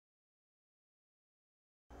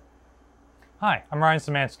Hi, I'm Ryan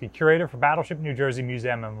Szymanski, curator for Battleship New Jersey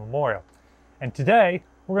Museum and Memorial. And today,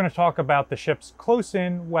 we're going to talk about the ship's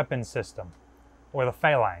close-in weapon system, or the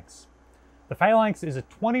Phalanx. The Phalanx is a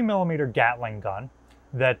 20mm Gatling gun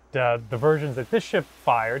that the versions that this ship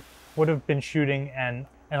fired would have been shooting an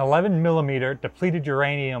 11mm depleted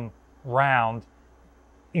uranium round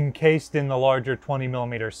encased in the larger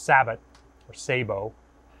 20mm sabot, or sabot.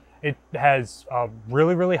 It has a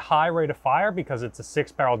really high rate of fire because it's a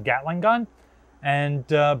 6-barreled Gatling gun. And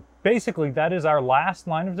basically, that is our last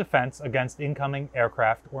line of defense against incoming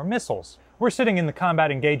aircraft or missiles. We're sitting in the Combat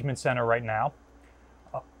Engagement Center right now,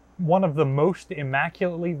 one of the most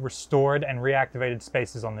immaculately restored and reactivated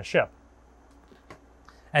spaces on the ship.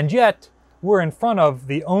 And yet, we're in front of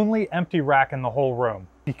the only empty rack in the whole room.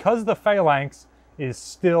 Because the Phalanx is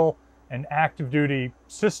still an active-duty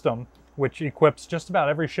system, which equips just about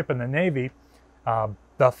every ship in the Navy,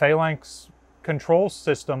 the Phalanx control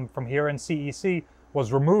system from here in CEC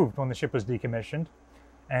was removed when the ship was decommissioned,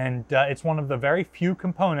 and it's one of the very few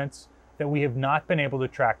components that we have not been able to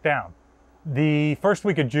track down. The first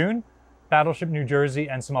week of June, Battleship New Jersey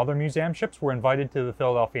and some other museum ships were invited to the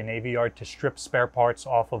Philadelphia Navy Yard to strip spare parts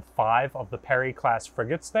off of 5 of the Perry-class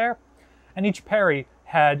frigates there, and each Perry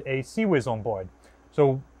had a CIWS on board.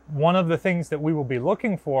 So one of the things that we will be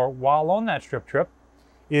looking for while on that strip trip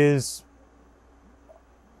is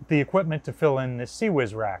the equipment to fill in this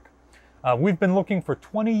CIWS rack. We've been looking for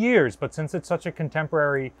 20 years, but since it's such a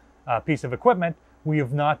contemporary piece of equipment, we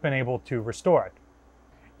have not been able to restore it.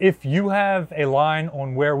 If you have a line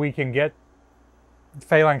on where we can get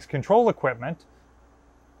Phalanx control equipment,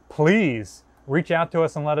 please reach out to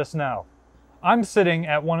us and let us know. I'm sitting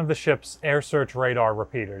at one of the ship's air search radar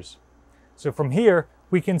repeaters. So from here,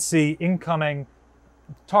 we can see incoming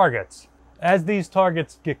targets. As these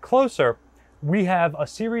targets get closer, we have a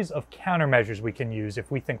series of countermeasures we can use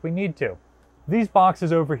if we think we need to. These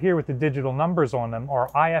boxes over here with the digital numbers on them are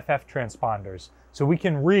IFF transponders, so we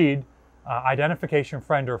can read identification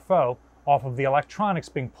friend or foe off of the electronics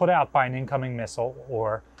being put out by an incoming missile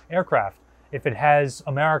or aircraft. If it has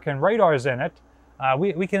American radars in it,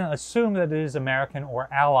 we can assume that it is American or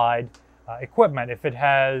Allied equipment. If it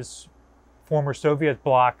has former Soviet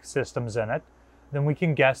bloc systems in it, then we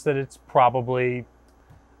can guess that it's probably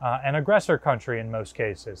an aggressor country in most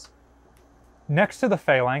cases. Next to the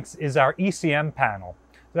Phalanx is our ECM panel.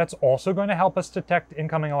 That's also going to help us detect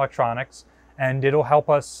incoming electronics, and it'll help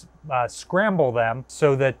us scramble them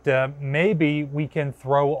so that maybe we can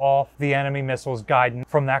throw off the enemy missile's guidance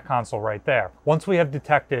from that console right there. Once we have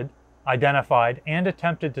detected, identified, and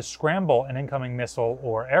attempted to scramble an incoming missile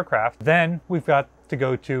or aircraft, then we've got to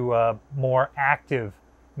go to more active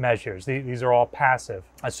measures. These are all passive.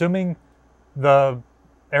 Assuming the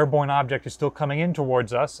airborne object is still coming in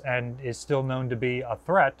towards us and is still known to be a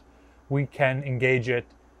threat, we can engage it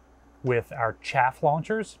with our chaff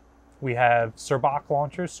launchers. We have Serbach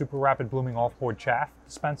launchers, super rapid blooming off-board chaff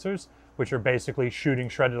dispensers, which are basically shooting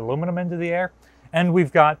shredded aluminum into the air. And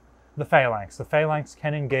we've got the Phalanx. The Phalanx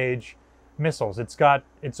can engage missiles. It's got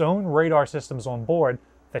its own radar systems on board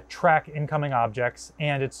that track incoming objects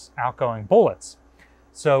and its outgoing bullets.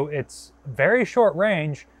 So it's very short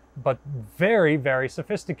range, but very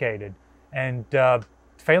sophisticated. And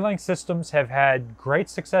Phalanx systems have had great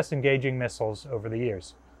success engaging missiles over the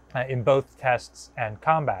years in both tests and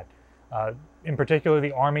combat. In particular,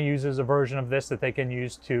 the Army uses a version of this that they can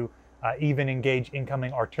use to even engage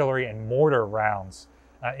incoming artillery and mortar rounds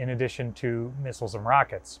in addition to missiles and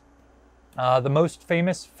rockets. The most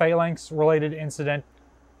famous Phalanx-related incident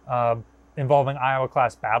involving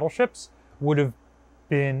Iowa-class battleships would have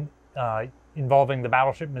been involving the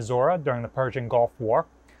battleship Missouri during the Persian Gulf War.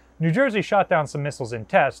 New Jersey shot down some missiles in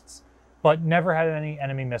tests, but never had any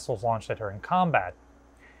enemy missiles launched at her in combat.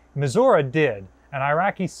 Missouri did. An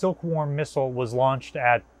Iraqi Silkworm missile was launched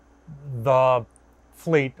at the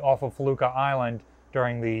fleet off of Felucca Island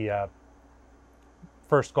during the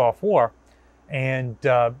first Gulf War, and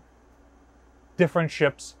different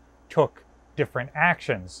ships took different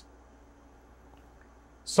actions.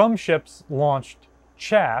 Some ships launched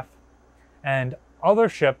chaff, and other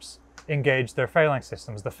ships engaged their Phalanx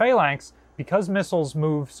systems. The Phalanx, because missiles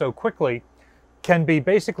move so quickly, can be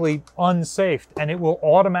basically unsafed, and it will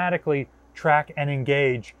automatically track and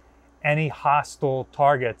engage any hostile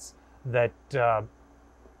targets that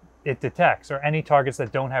it detects, or any targets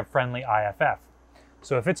that don't have friendly IFF.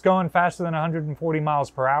 So if it's going faster than 140 miles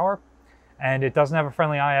per hour and it doesn't have a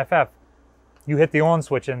friendly IFF, you hit the on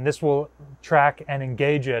switch and this will track and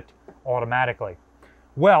engage it automatically.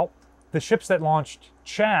 Well, the ships that launched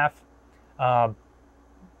chaff, that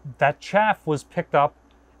chaff was picked up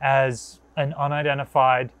as an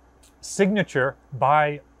unidentified signature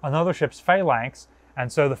by another ship's phalanx,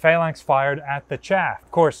 and so the phalanx fired at the chaff.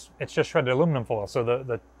 Of course, it's just shredded aluminum foil, so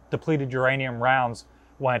the depleted uranium rounds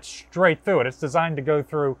went straight through it. It's designed to go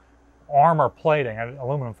through armor plating.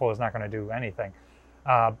 Aluminum foil is not going to do anything.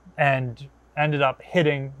 And ended up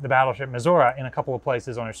hitting the battleship Missouri in a couple of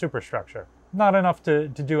places on her superstructure. Not enough to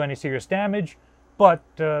do any serious damage, but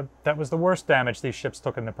that was the worst damage these ships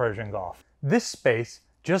took in the Persian Gulf. This space,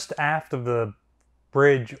 just aft of the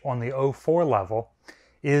bridge on the 04 level,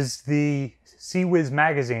 is the CIWS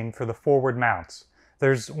magazine for the forward mounts.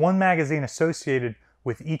 There's one magazine associated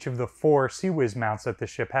with each of the 4 CIWS mounts that the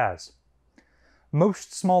ship has.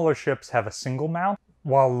 Most smaller ships have a single mount,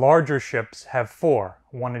 while larger ships have 4,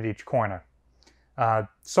 one at each corner.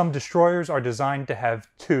 Some destroyers are designed to have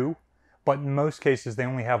 2, but in most cases they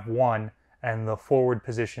only have 1, and the forward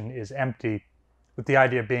position is empty, with the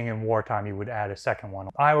idea being in wartime you would add a second one.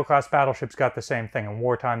 Iowa-class battleships got the same thing. In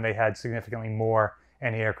wartime they had significantly more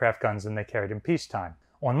anti-aircraft guns than they carried in peacetime.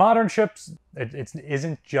 On modern ships, it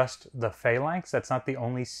isn't just the Phalanx. That's not the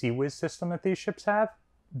only CIWS system that these ships have.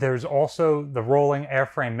 There's also the rolling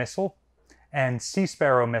airframe missile and Sea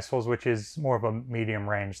Sparrow missiles, which is more of a medium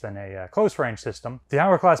range than a close range system. The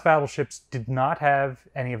Iowa-class battleships did not have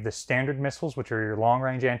any of the standard missiles, which are your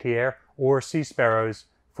long-range anti-air, or Sea Sparrows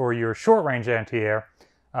for your short-range anti-air,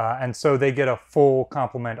 and so they get a full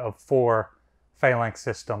complement of 4 Phalanx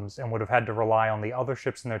systems and would have had to rely on the other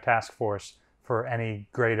ships in their task force for any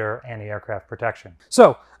greater anti-aircraft protection.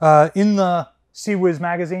 So, in the CIWS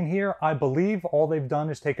magazine here, I believe all they've done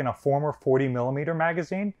is taken a former 40mm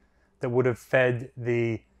magazine that would have fed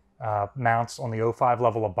the mounts on the 05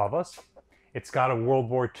 level above us. It's got a World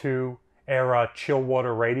War II era chill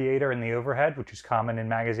water radiator in the overhead, which is common in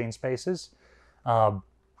magazine spaces.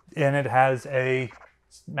 And it has a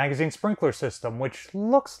magazine sprinkler system, which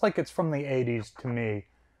looks like it's from the 80s to me,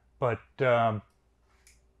 but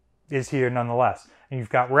is here nonetheless. And you've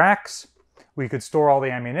got racks where you could store all the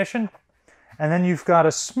ammunition. And then you've got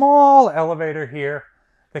a small elevator here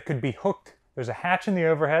that could be hooked. There's a hatch in the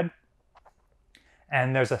overhead,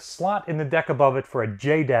 and there's a slot in the deck above it for a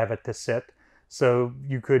J-davit to sit, so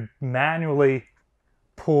you could manually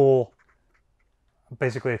pull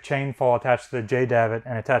basically a chain fall attached to the J-davit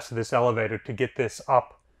and attached to this elevator to get this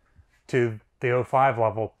up to the 05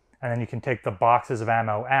 level, and then you can take the boxes of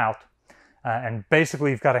ammo out, and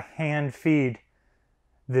basically you've got to hand feed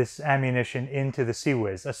this ammunition into the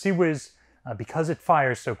CIWS. A CIWS, because it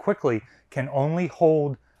fires so quickly, can only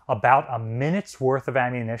hold about a minute's worth of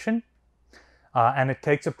ammunition, and it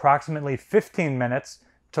takes approximately 15 minutes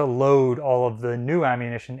to load all of the new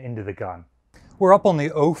ammunition into the gun. We're up on the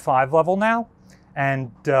 05 level now,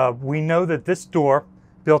 and we know that this door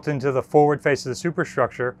built into the forward face of the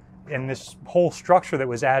superstructure, and this whole structure that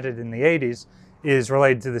was added in the 80s, is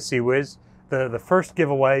related to the CIWS. The first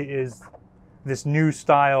giveaway is this new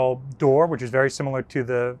style door, which is very similar to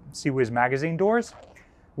the CIWS magazine doors,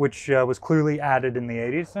 which was clearly added in the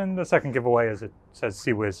 80s. And the second giveaway is it says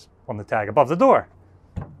CIWS on the tag above the door.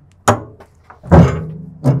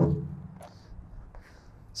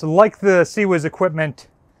 So like the CIWS equipment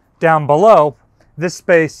down below, this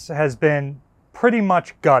space has been pretty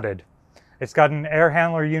much gutted. It's got an air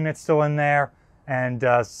handler unit still in there and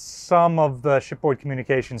some of the shipboard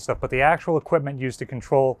communication stuff, but the actual equipment used to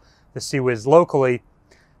control the CIWS locally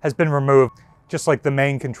has been removed, just like the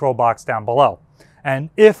main control box down below. And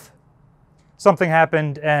if something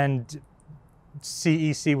happened and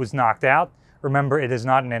CEC was knocked out, remember it is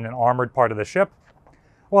not in an armored part of the ship,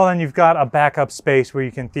 well then you've got a backup space where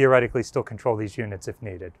you can theoretically still control these units if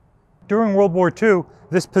needed. During World War II,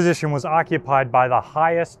 this position was occupied by the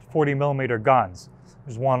highest 40mm guns.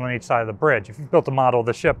 There's one on each side of the bridge. If you've built a model of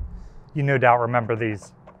the ship, you no doubt remember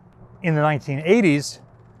these. In the 1980s,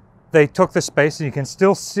 they took the space, and you can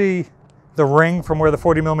still see the ring from where the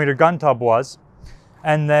 40mm gun tub was,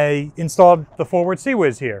 and they installed the forward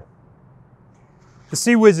CIWS here. The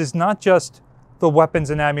CIWS is not just the weapons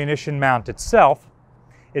and ammunition mount itself,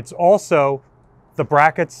 it's also the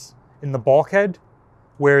brackets in the bulkhead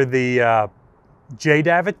where the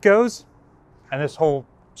J-davit goes, and this whole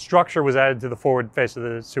structure was added to the forward face of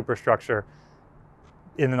the superstructure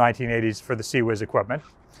in the 1980s for the CIWS equipment.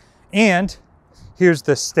 And here's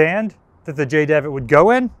the stand that the J-davit would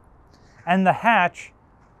go in, and the hatch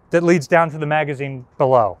that leads down to the magazine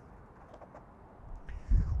below.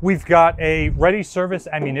 We've got a ready service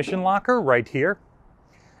ammunition locker right here,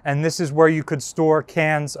 and this is where you could store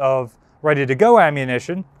cans of ready to go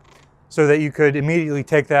ammunition so that you could immediately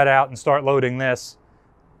take that out and start loading this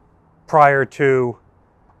prior to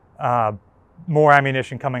more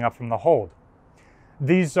ammunition coming up from the hold.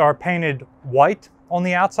 These are painted white on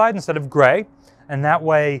the outside instead of gray, and that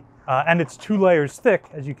way, and it's 2 layers thick,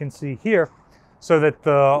 as you can see here, so that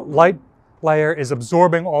the light layer is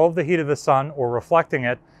absorbing all of the heat of the sun or reflecting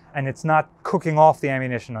it, and it's not cooking off the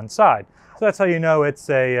ammunition inside. So that's how you know it's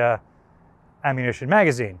a ammunition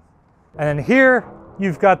magazine. And then here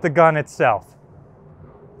you've got the gun itself.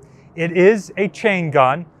 It is a chain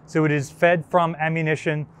gun, so it is fed from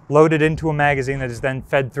ammunition loaded into a magazine that is then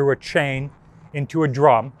fed through a chain into a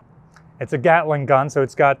drum. It's a Gatling gun, so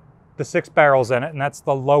it's got the 6 barrels in it, and that's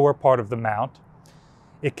the lower part of the mount.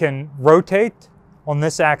 It can rotate on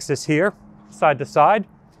this axis here, side to side,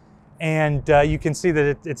 and you can see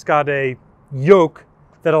that it's got a yoke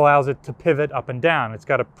that allows it to pivot up and down. It's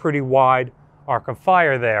got a pretty wide arc of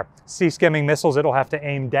fire there. Sea-skimming missiles, it'll have to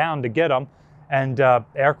aim down to get them, and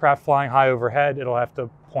aircraft flying high overhead, it'll have to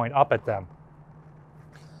point up at them.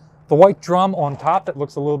 The white drum on top that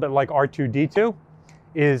looks a little bit like R2-D2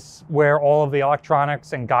 is where all of the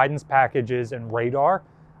electronics and guidance packages and radar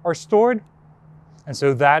are stored. And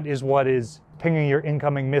so that is what is pinging your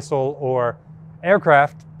incoming missile or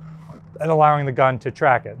aircraft and allowing the gun to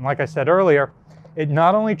track it. And like I said earlier, it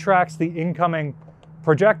not only tracks the incoming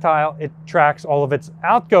projectile, it tracks all of its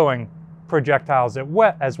outgoing projectiles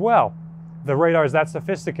as well. The radar is that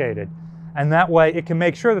sophisticated. And that way it can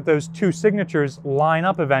make sure that those 2 signatures line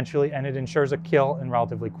up eventually, and it ensures a kill in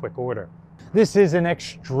relatively quick order. This is an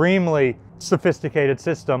extremely sophisticated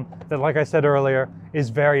system that, like I said earlier, is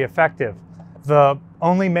very effective. The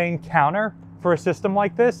only main counter for a system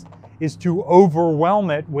like this is to overwhelm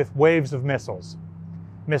it with waves of missiles.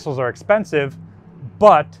 Missiles are expensive,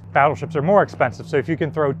 but battleships are more expensive. So if you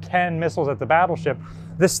can throw 10 missiles at the battleship,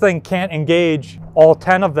 this thing can't engage all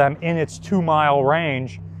 10 of them in its 2-mile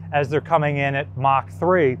range as they're coming in at Mach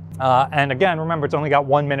 3. And again, remember, it's only got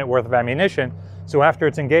 1 minute worth of ammunition. So after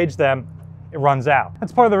it's engaged them, it runs out.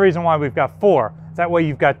 That's part of the reason why we've got 4. That way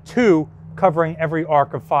you've got 2 covering every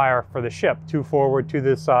arc of fire for the ship, 2 forward, 2 to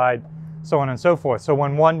the side, so on and so forth. So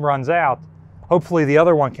when one runs out, hopefully the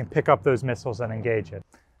other one can pick up those missiles and engage it.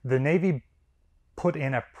 The Navy put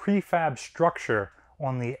in a prefab structure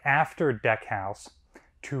on the after deck house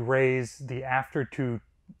to raise the after 2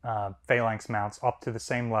 Phalanx mounts up to the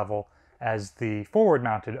same level as the forward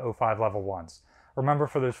mounted 05 level ones. Remember,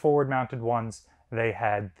 for those forward mounted ones, they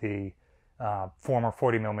had the former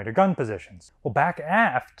 40mm gun positions. Well, back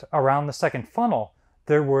aft, around the second funnel,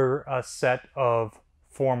 there were a set of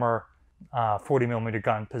former 40mm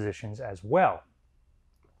gun positions as well.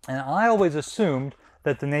 And I always assumed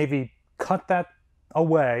that the Navy cut that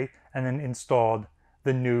away and then installed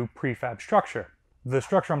the new prefab structure. The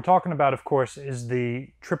structure I'm talking about, of course, is the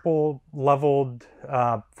triple leveled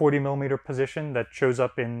 40mm position that shows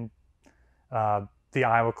up in the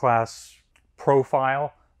Iowa class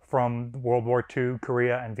profile from World War II,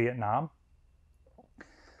 Korea, and Vietnam.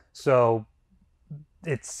 So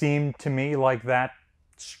it seemed to me like that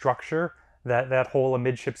structure, that whole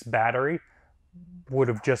amidships battery, would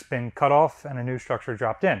have just been cut off and a new structure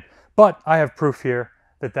dropped in. But I have proof here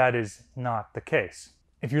that that is not the case.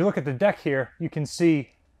 If you look at the deck here, you can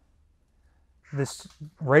see this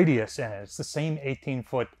radius in it. It's the same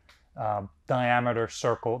 18-foot diameter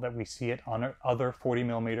circle that we see on other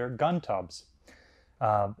 40mm gun tubs.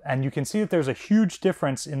 And you can see that there's a huge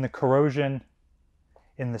difference in the corrosion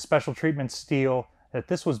in the special treatment steel that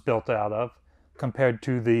this was built out of compared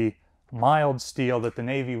to the mild steel that the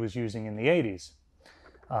Navy was using in the 80s.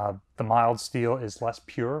 The mild steel is less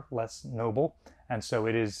pure, less noble, and so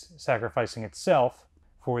it is sacrificing itself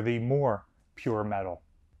for the more pure metal.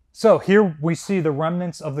 So here we see the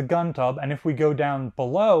remnants of the gun tub, and if we go down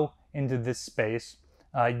below into this space,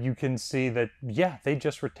 you can see that, yeah, they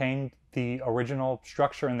just retained the original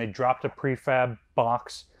structure and they dropped a prefab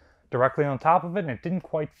box directly on top of it, and it didn't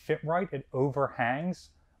quite fit right. It overhangs,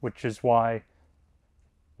 which is why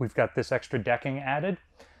we've got this extra decking added.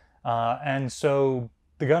 And so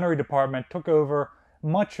the gunnery department took over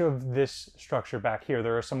much of this structure back here.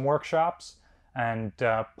 There are some workshops, and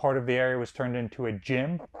part of the area was turned into a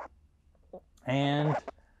gym, and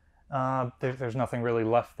there's nothing really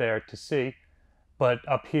left there to see. But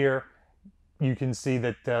up here, you can see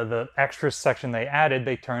that the extras section they added,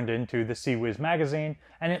 they turned into the CIWS magazine,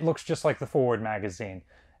 and it looks just like the forward magazine.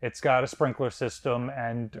 It's got a sprinkler system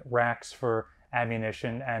and racks for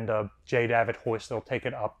ammunition and a J-davit hoist that'll take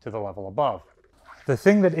it up to the level above. The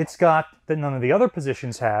thing that it's got that none of the other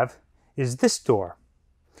positions have is this door.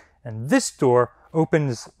 And this door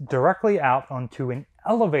opens directly out onto an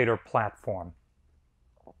elevator platform.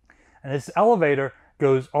 And this elevator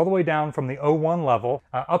goes all the way down from the 01 level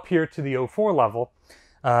up here to the 04 level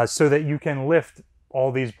so that you can lift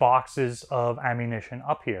all these boxes of ammunition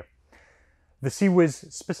up here. The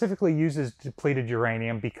CIWS specifically uses depleted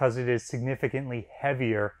uranium because it is significantly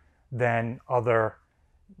heavier than other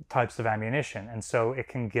types of ammunition, and so it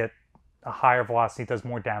can get a higher velocity, does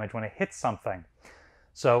more damage when it hits something.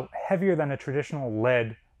 So heavier than a traditional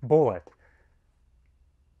lead bullet,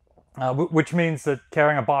 which means that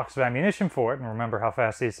carrying a box of ammunition for it, and remember how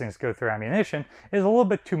fast these things go through ammunition, is a little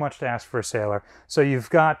bit too much to ask for a sailor. So you've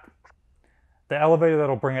got the elevator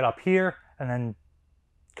that'll bring it up here and then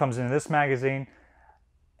comes into this magazine.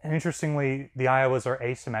 And interestingly, the Iowas are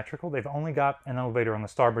asymmetrical. They've only got an elevator on the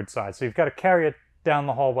starboard side. So you've got to carry it down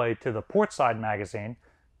the hallway to the port side magazine.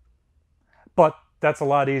 But that's a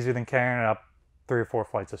lot easier than carrying it up 3 or 4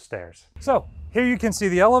 flights of stairs. So here you can see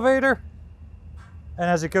the elevator. And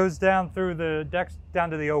as it goes down through the decks, down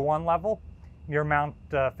to the 01 level, near Mount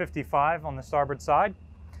 55 on the starboard side.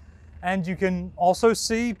 And you can also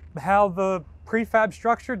see how the prefab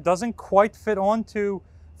structure doesn't quite fit onto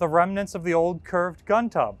the remnants of the old curved gun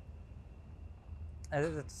tub.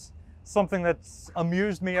 And it's something that's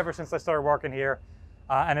amused me ever since I started working here,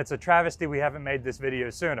 and it's a travesty we haven't made this video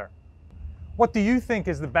sooner. What do you think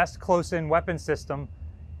is the best close-in weapon system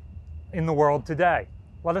in the world today?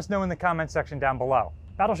 Let us know in the comment section down below.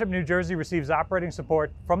 Battleship New Jersey receives operating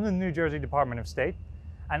support from the New Jersey Department of State,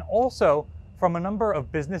 and also from a number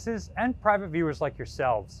of businesses and private viewers like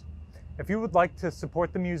yourselves. If you would like to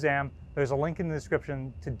support the museum, there's a link in the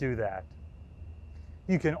description to do that.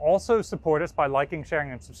 You can also support us by liking,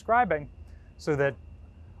 sharing, and subscribing so that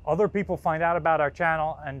other people find out about our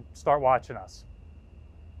channel and start watching us.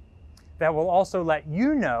 That will also let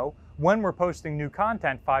you know when we're posting new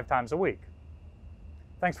content 5 times a week.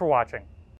 Thanks for watching.